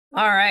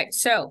All right,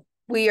 so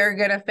we are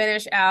going to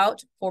finish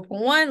out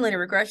 4.1 linear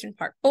regression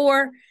part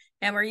 4,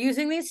 and we're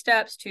using these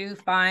steps to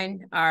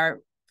find our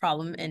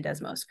problem in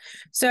Desmos.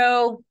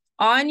 So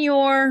on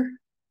your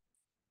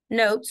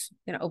notes, I'm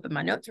going to open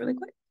my notes really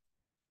quick.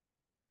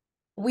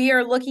 We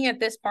are looking at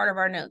this part of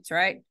our notes,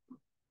 right?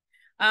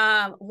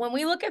 When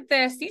we look at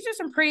this, these are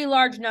some pretty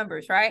large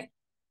numbers, right?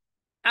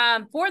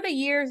 For the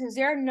years, is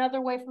there another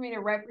way for me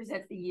to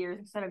represent the years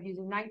instead of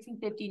using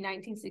 1950,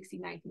 1960,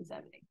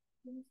 1970?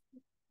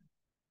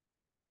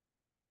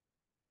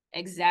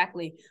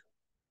 Exactly.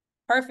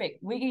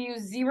 Perfect. We can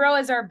use 0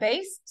 as our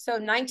base. So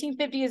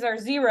 1950 is our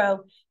 0.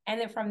 And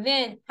then from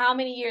then, how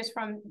many years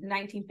from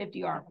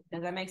 1950 are we?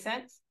 Does that make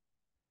sense?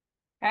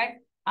 Okay.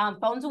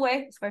 Phones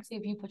away, especially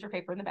if you put your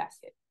paper in the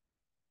basket.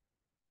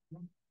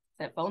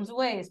 Set phones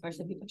away,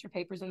 especially if you put your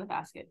papers in the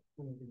basket.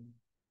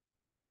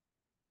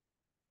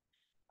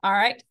 All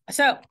right.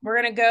 So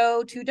we're going to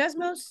go to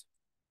Desmos.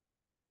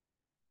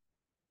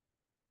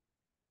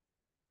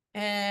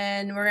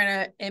 And we're going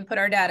to input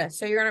our data.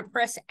 So you're going to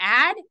press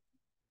add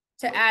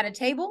to add a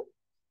table.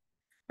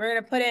 We're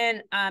going to put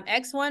in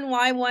X1,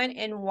 Y1,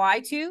 and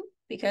Y2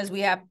 because we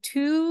have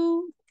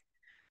two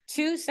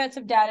sets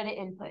of data to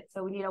input.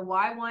 So we need a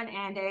Y1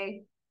 and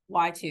a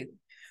Y2.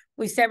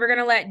 We said we're going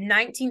to let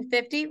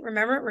 1950,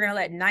 remember, we're going to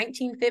let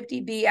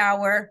 1950 be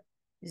our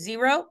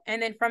 0.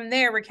 And then from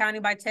there, we're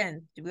counting by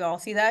 10. Do we all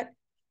see that?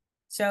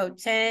 So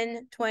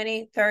 10,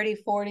 20, 30,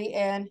 40,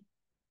 and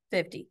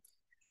 50.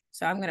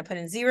 So I'm going to put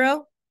in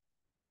 0,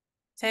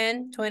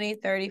 10, 20,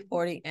 30,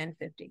 40, and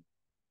 50.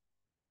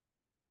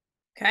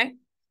 Okay.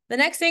 The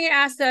next thing it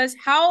asked us,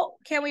 how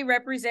can we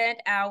represent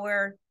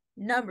our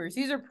numbers?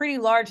 These are pretty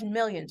large in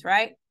millions,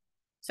 right?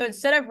 So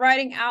instead of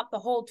writing out the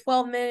whole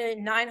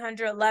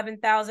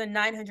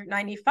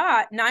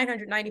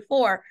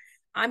 12,911,994,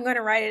 I'm going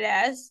to write it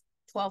as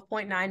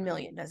 12.9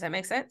 million. Does that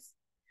make sense?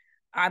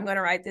 I'm going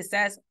to write this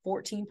as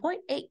 14.8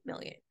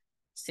 million,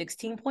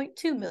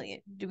 16.2 million.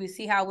 Do we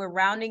see how we're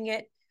rounding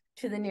it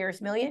to the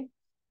nearest million?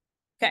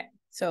 Okay,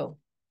 so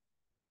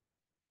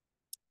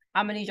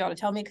I'm going to need y'all to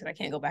tell me because I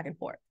can't go back and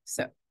forth.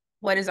 So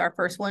what is our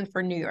first one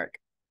for New York?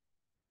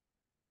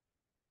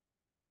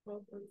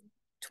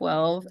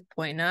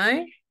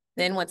 12.9.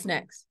 Then what's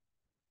next?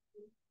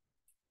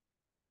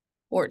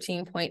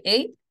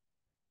 14.8.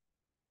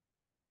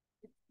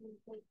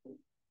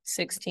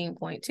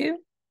 16.2.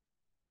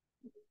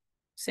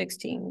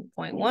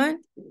 16.1.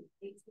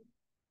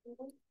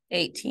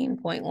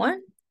 18.1.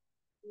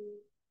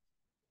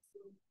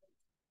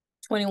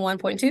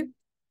 21.2.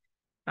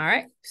 All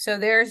right. So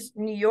there's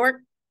New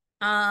York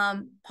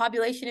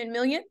population in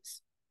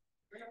millions.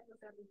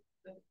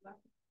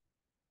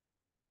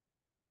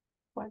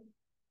 What?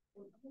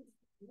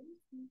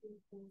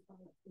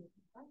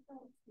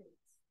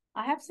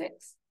 I have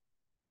 6.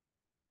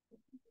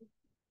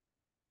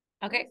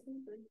 Okay.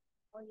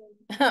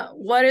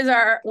 What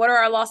are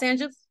our Los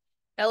Angeles?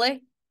 LA?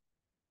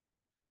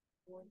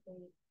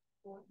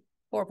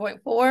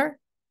 4.4.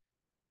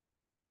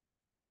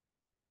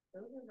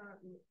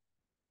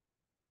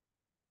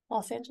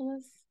 Los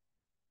Angeles?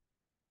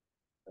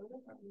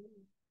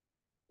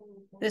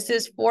 This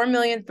is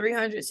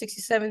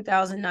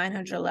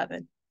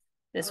 4,367,911.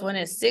 This one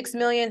is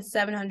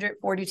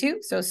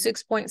 6,742,000, so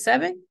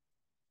 6.7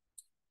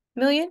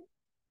 million.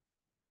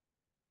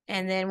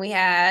 And then we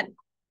had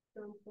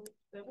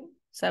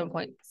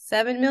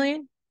 7.7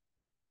 million.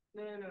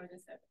 No,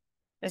 just 7.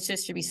 It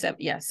just should be 7.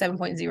 Yeah,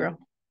 7.0.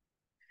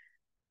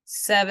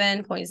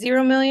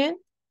 7.0 million.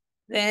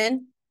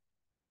 Then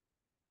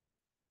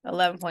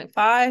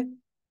 11.5.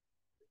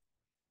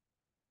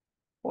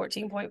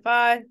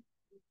 14.5.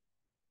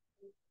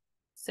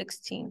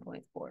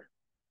 16.4.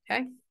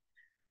 Okay.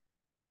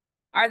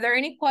 Are there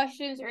any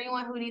questions or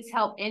anyone who needs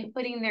help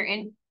inputting their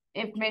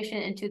information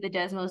into the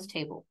Desmos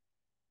table?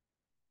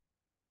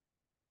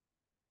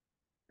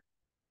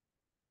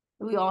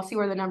 Do we all see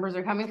where the numbers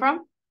are coming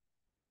from?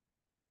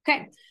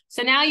 Okay,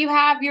 so now you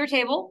have your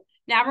table.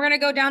 Now we're going to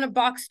go down to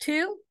box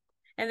 2,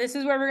 and this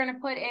is where we're going to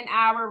put in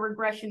our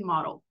regression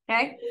model,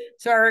 okay?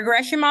 So our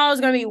regression model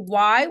is going to be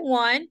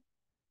Y1,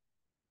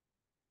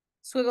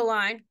 squiggle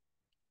line,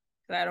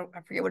 I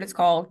forget what it's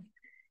called,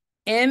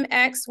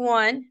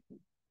 MX1.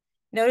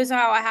 Notice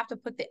how I have to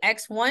put the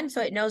X1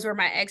 so it knows where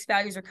my X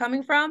values are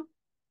coming from,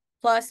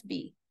 plus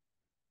B.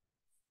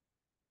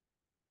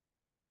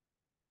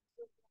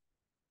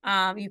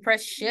 You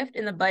press shift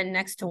in the button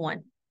next to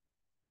 1.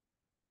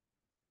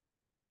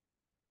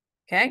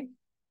 Okay.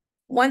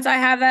 Once I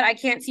have that, I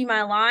can't see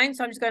my line.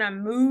 So I'm just going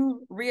to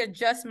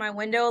readjust my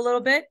window a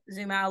little bit,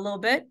 zoom out a little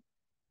bit.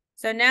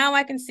 So now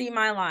I can see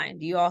my line.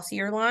 Do you all see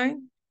your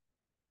line?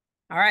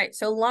 All right.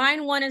 So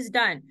line 1 is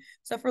done.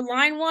 So for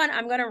line 1,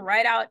 I'm going to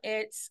write out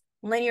its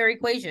linear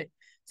equation.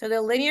 So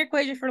the linear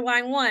equation for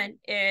line 1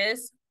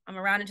 is, I'm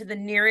going to round it to the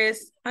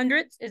nearest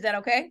hundredths. Is that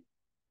okay?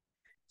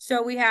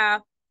 So we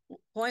have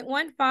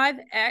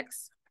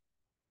 0.15x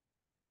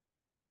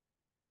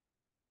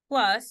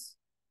plus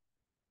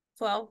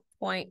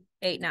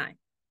 12.89.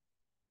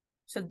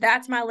 So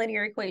that's my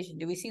linear equation.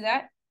 Do we see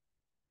that?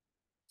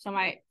 So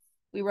my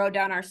We wrote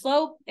down our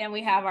slope, and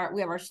we have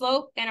our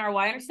slope and our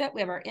y-intercept.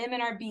 We have our m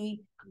and our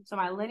b. So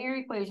my linear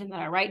equation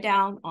that I write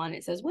down on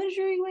it says, what is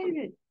your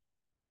equation?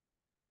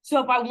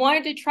 So if I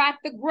wanted to track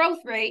the growth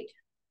rate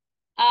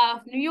of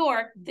New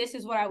York, this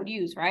is what I would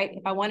use, right?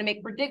 If I want to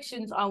make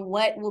predictions on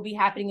what will be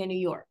happening in New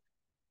York.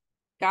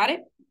 Got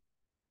it?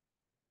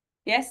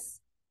 Yes?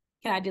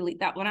 Can I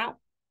delete that one out?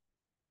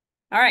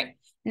 All right.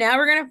 Now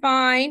we're going to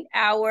find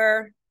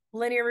our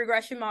linear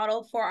regression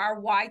model for our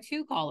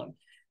Y2 column.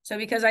 So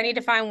because I need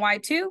to find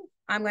Y2,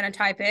 I'm going to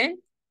type in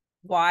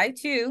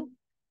Y2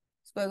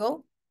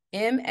 squiggle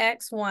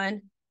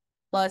MX1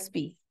 plus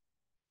B.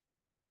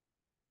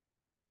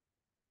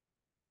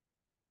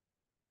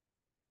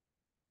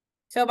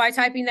 So by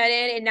typing that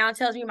in, it now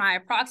tells me my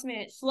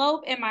approximate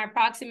slope and my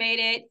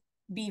approximated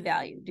B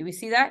value. Do we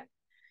see that?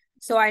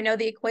 So I know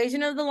the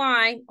equation of the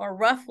line or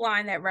rough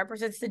line that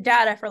represents the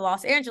data for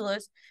Los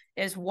Angeles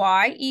is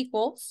Y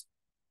equals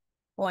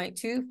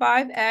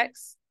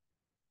 0.25x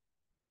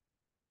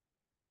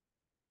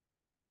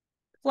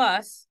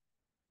plus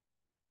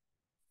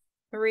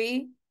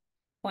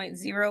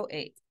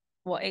 3.08.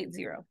 Well,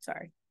 80,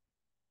 sorry.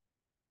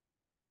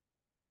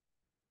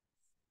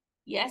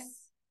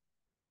 Yes.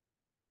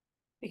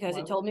 Because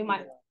it told me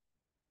my...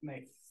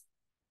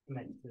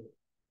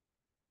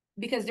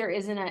 Because there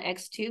isn't an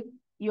x2.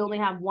 You only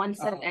have one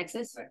set of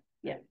x's. Right.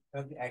 Yeah.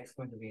 So the x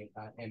going to be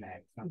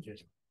mx, not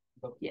just...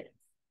 Yeah.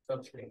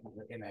 Substrate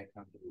the mx.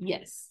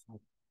 Yes.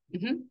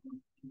 Mm-hmm.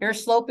 Your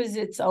slope is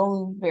its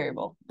own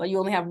variable, but you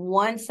only have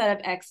one set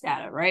of x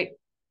data, right?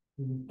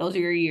 Mm-hmm. Those are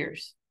your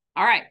years.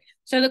 All right.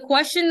 So the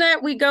question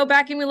that we go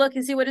back and we look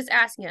and see what it's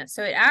asking us.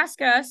 So it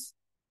asks us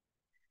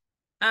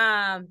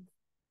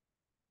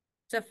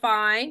to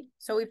find,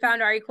 so we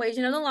found our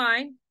equation of the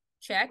line,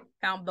 check,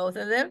 found both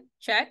of them,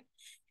 check.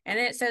 And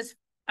then it says,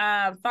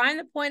 find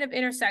the point of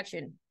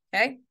intersection,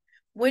 okay?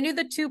 When do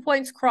the 2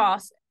 points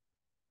cross?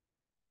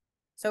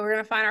 So we're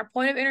going to find our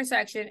point of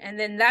intersection, and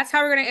then that's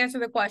how we're going to answer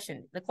the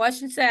question. The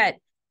question said,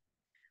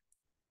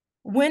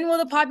 when will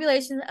the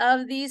population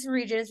of these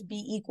regions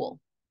be equal?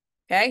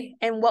 Okay,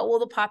 and what will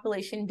the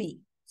population be?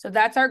 So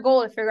that's our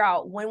goal, to figure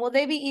out when will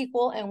they be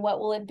equal and what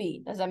will it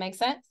be. Does that make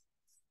sense?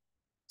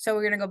 So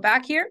we're going to go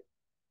back here.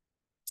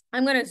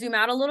 I'm going to zoom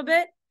out a little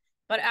bit,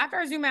 but after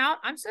I zoom out,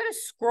 I'm just going to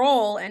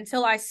scroll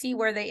until I see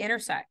where they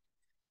intersect.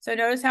 So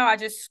notice how I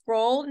just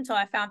scrolled until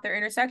I found their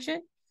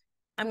intersection.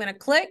 I'm going to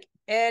click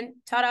and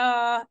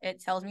ta-da,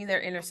 it tells me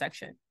their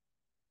intersection.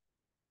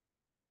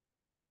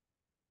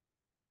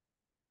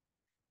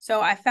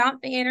 So I found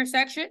the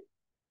intersection.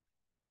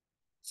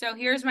 So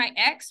here's my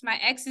x. My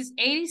x is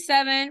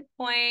 87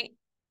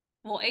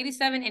 and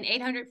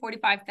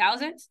 845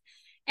 thousandths.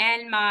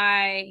 And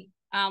my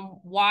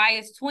y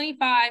is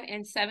 25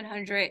 and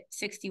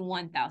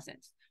 761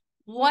 thousandths.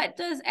 What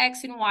does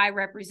x and y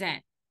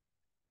represent?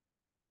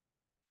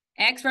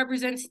 X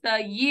represents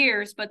the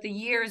years, but the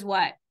year is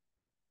what?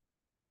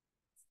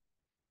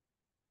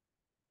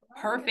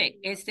 Perfect.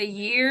 It's the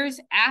years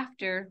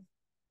after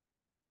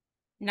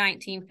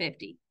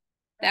 1950.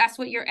 That's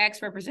what your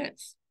x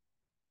represents.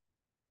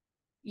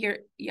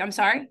 I'm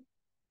sorry?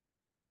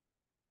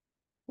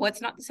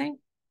 What's not the same?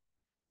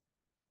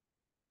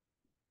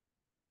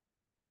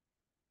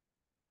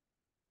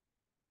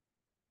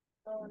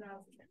 Oh,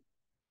 no.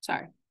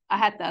 Sorry. I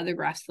had the other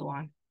graph still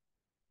on.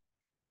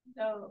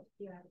 Oh,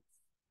 yeah.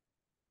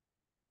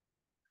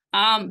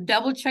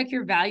 Double check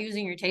your values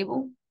in your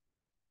table.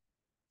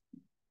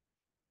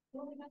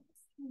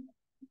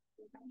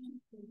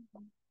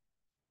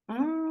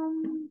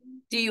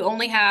 Do you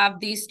only have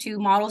these two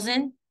models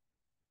in?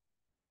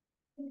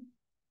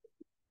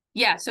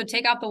 Yeah, so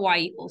take out the y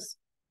equals.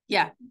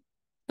 Yeah,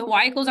 the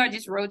y equals I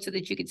just wrote so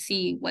that you could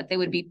see what they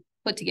would be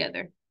put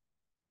together.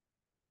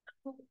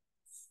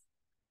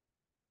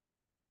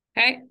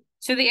 Okay,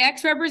 so the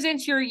x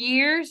represents your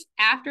years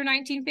after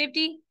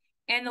 1950,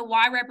 and the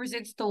y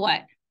represents the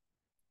what?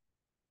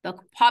 The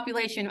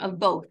population of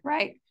both,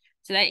 right?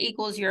 So that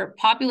equals your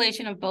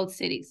population of both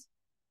cities.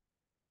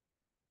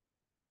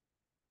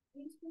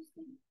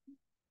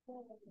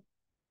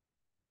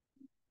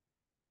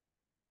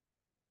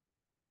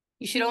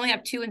 You should only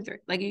have 2 and 3.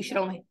 Like you should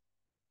only.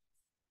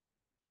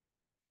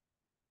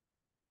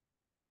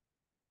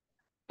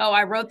 Oh,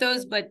 I wrote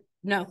those, but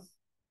no.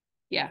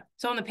 Yeah.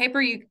 So on the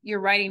paper, you're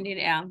writing it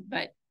down,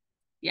 but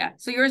yeah.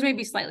 So yours may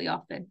be slightly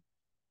off then.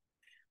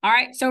 All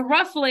right. So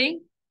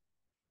roughly,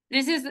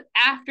 this is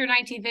after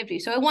 1950.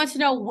 So it wants to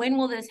know, when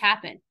will this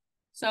happen?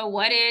 So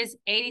what is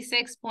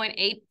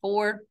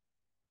 86.84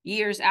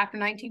 years after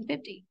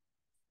 1950?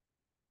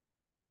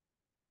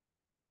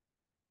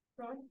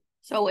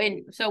 So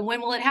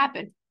when will it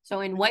happen? So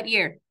in what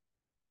year?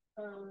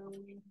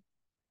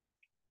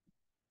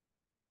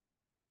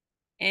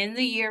 In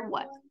the year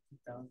what?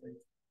 2000.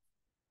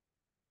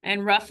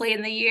 And roughly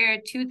in the year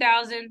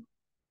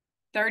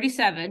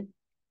 2037,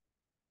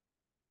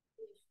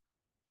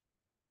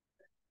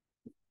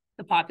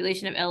 the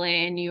population of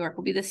LA and New York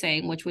will be the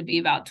same, which would be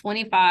about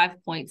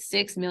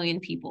 25.6 million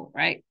people,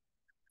 right?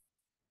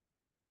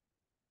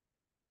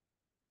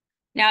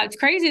 Now, it's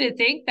crazy to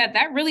think that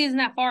that really isn't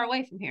that far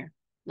away from here.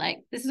 Like,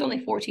 this is only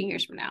 14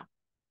 years from now.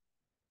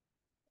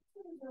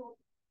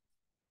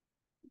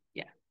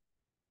 Yeah.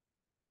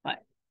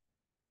 But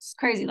it's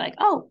crazy. Like,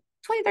 oh,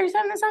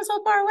 2037, that sounds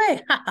so far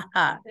away. Ha, ha,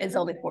 ha. It's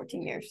only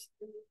 14 years.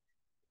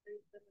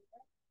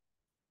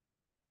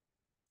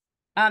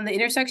 The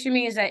intersection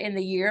means that in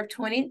the year of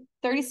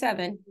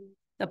 2037,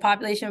 the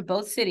population of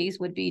both cities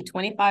would be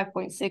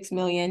 25.6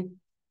 million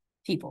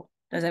people.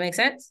 Does that make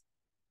sense?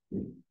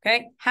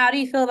 Okay. How do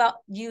you feel about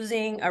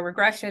using a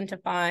regression to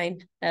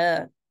find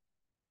a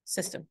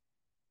system?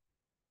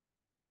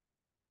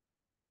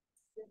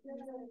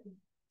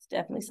 It's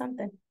definitely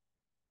something.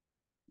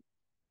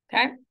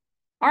 Okay.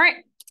 All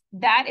right.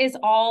 That is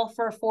all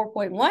for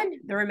 4.1.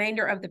 The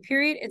remainder of the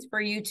period is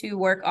for you to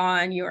work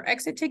on your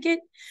exit ticket.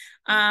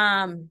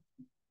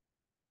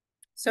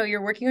 So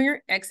you're working on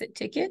your exit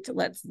ticket.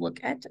 Let's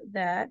look at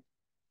that.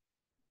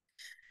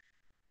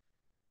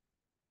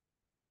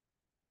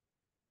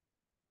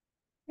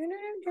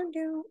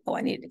 Oh,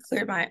 I needed to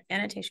clear my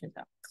annotations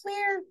out.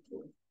 Clear.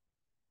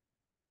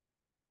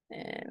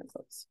 And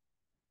close.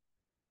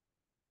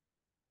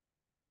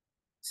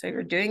 So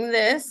you're doing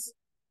this.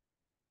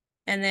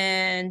 And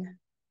then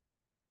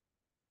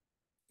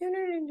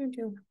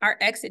our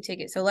exit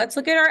ticket. So let's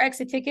look at our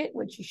exit ticket,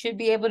 which you should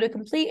be able to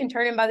complete and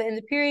turn in by the end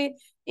of the period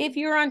if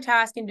you're on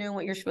task and doing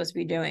what you're supposed to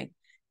be doing.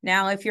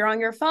 Now, if you're on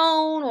your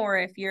phone or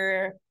if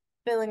you're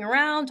fiddling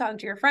around, talking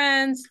to your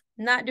friends,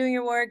 not doing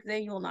your work,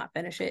 then you will not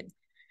finish it.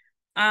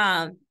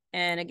 And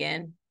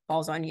again,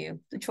 falls on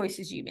you, the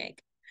choices you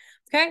make.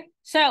 Okay,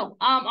 so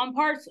on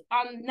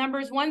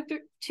numbers 1 through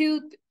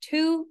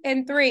 2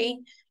 and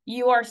 3,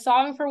 you are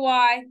solving for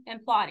y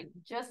and plotting,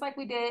 just like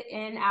we did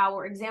in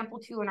our example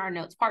 2 in our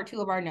notes, part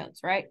 2 of our notes,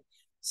 right?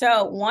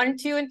 So 1,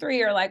 2, and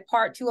 3 are like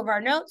part 2 of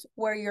our notes,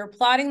 where you're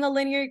plotting the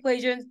linear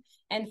equations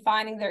and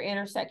finding their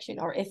intersection,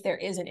 or if there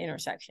is an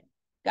intersection.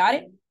 Got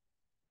it?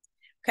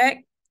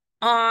 Okay.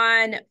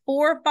 On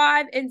 4,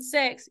 5, and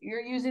 6,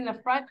 you're using the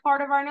front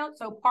part of our notes,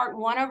 so part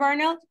 1 of our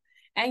notes,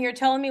 and you're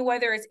telling me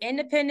whether it's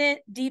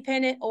independent,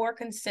 dependent, or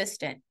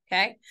consistent,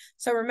 okay?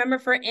 So remember,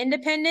 for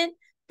independent,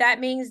 that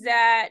means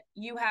that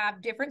you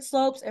have different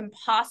slopes and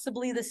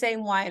possibly the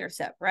same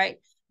y-intercept, right?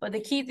 But the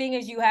key thing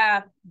is you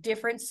have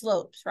different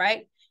slopes,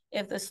 right?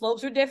 If the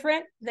slopes are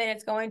different, then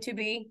it's going to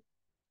be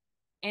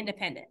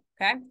independent,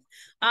 okay?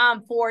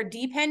 For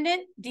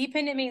dependent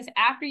means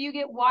after you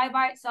get y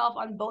by itself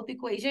on both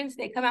equations,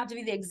 they come out to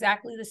be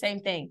exactly the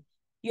same thing.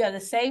 You have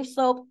the same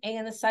slope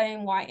and the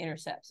same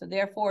y-intercept. So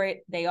therefore,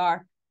 they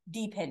are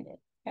dependent,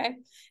 okay?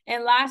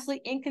 And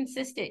lastly,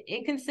 inconsistent.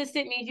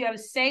 Inconsistent means you have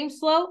the same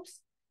slopes,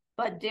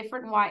 but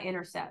different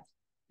y-intercepts.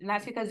 And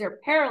that's because they're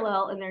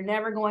parallel and they're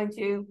never going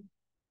to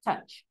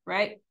touch,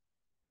 right?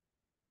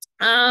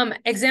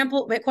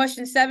 Example,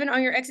 question 7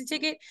 on your exit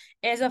ticket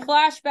is a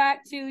flashback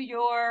to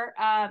your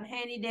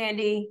handy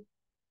dandy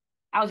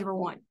Algebra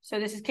 1. So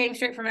this came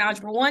straight from an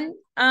Algebra 1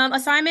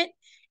 assignment,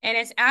 and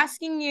it's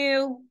asking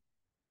you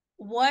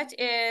what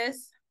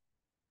is,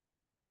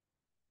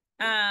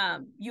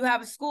 you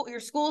have your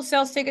school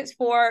sells tickets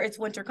for its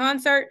winter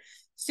concert.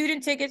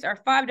 Student tickets are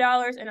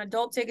 $5 and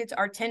adult tickets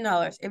are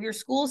 $10. If your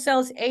school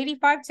sells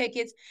 85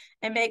 tickets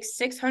and makes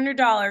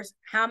 $600,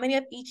 how many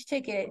of each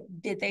ticket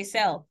did they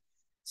sell?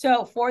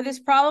 So for this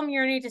problem,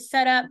 you're going to need to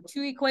set up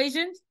 2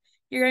 equations.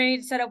 You're going to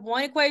need to set up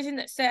one equation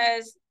that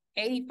says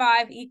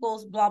 85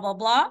 equals blah, blah,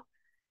 blah.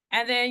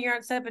 And then you're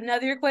going to set up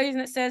another equation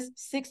that says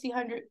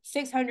 600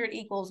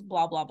 equals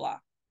blah, blah, blah.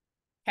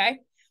 Okay.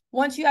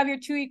 Once you have your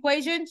 2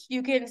 equations,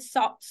 you can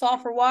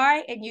solve for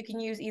y, and you can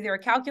use either a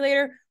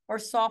calculator or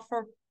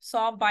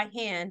solve by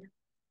hand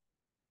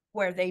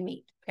where they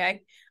meet.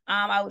 Okay.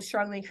 I would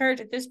strongly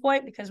encourage at this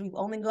point, because we've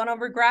only gone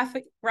over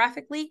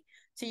graphically,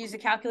 to use a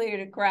calculator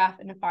to graph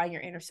and to find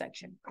your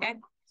intersection, okay?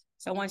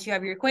 So once you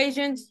have your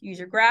equations, use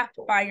your graph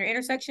to find your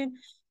intersection.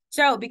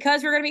 So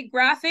because we're going to be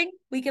graphing,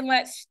 we can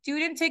let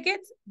student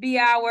tickets be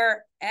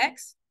our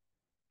x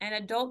and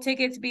adult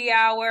tickets be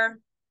our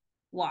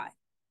y.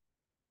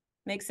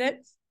 Make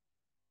sense?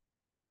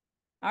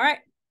 All right.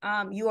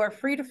 You are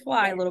free to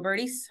fly, little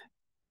birdies.